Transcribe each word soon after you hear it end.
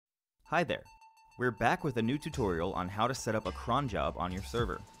Hi there! We're back with a new tutorial on how to set up a cron job on your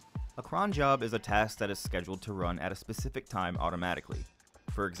server. A cron job is a task that is scheduled to run at a specific time automatically.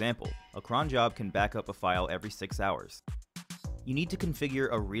 For example, a cron job can back up a file every 6 hours. You need to configure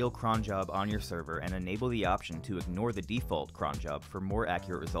a real cron job on your server and enable the option to ignore the default cron job for more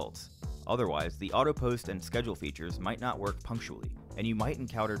accurate results. Otherwise, the auto post and schedule features might not work punctually, and you might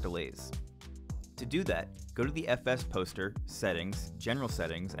encounter delays. To do that, go to the FS Poster, Settings, General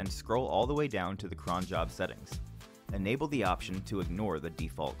Settings, and scroll all the way down to the cron job settings. Enable the option to ignore the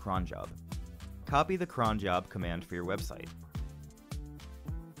default cron job. Copy the cron job command for your website.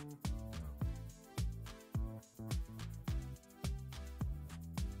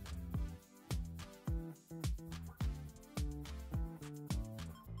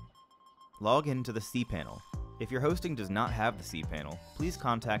 Log into the cPanel. If your hosting does not have the cPanel, please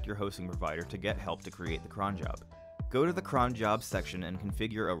contact your hosting provider to get help to create the cron job. Go to the cron job section and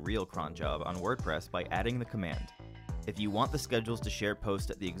configure a real cron job on WordPress by adding the command. If you want the schedules to share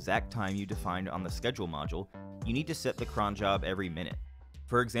posts at the exact time you defined on the schedule module, you need to set the cron job every minute.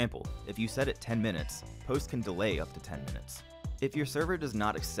 For example, if you set it 10 minutes, posts can delay up to 10 minutes. If your server does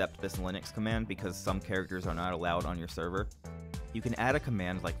not accept this Linux command because some characters are not allowed on your server, you can add a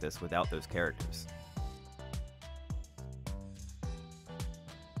command like this without those characters.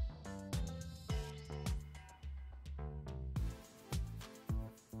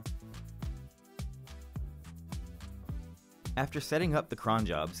 After setting up the cron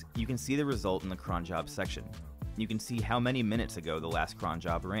jobs, you can see the result in the cron jobs section. You can see how many minutes ago the last cron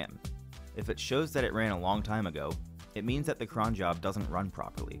job ran. If it shows that it ran a long time ago, it means that the cron job doesn't run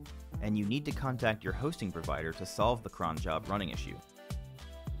properly, and you need to contact your hosting provider to solve the cron job running issue.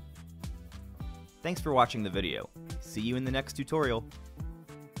 Thanks for watching the video. See you in the next tutorial.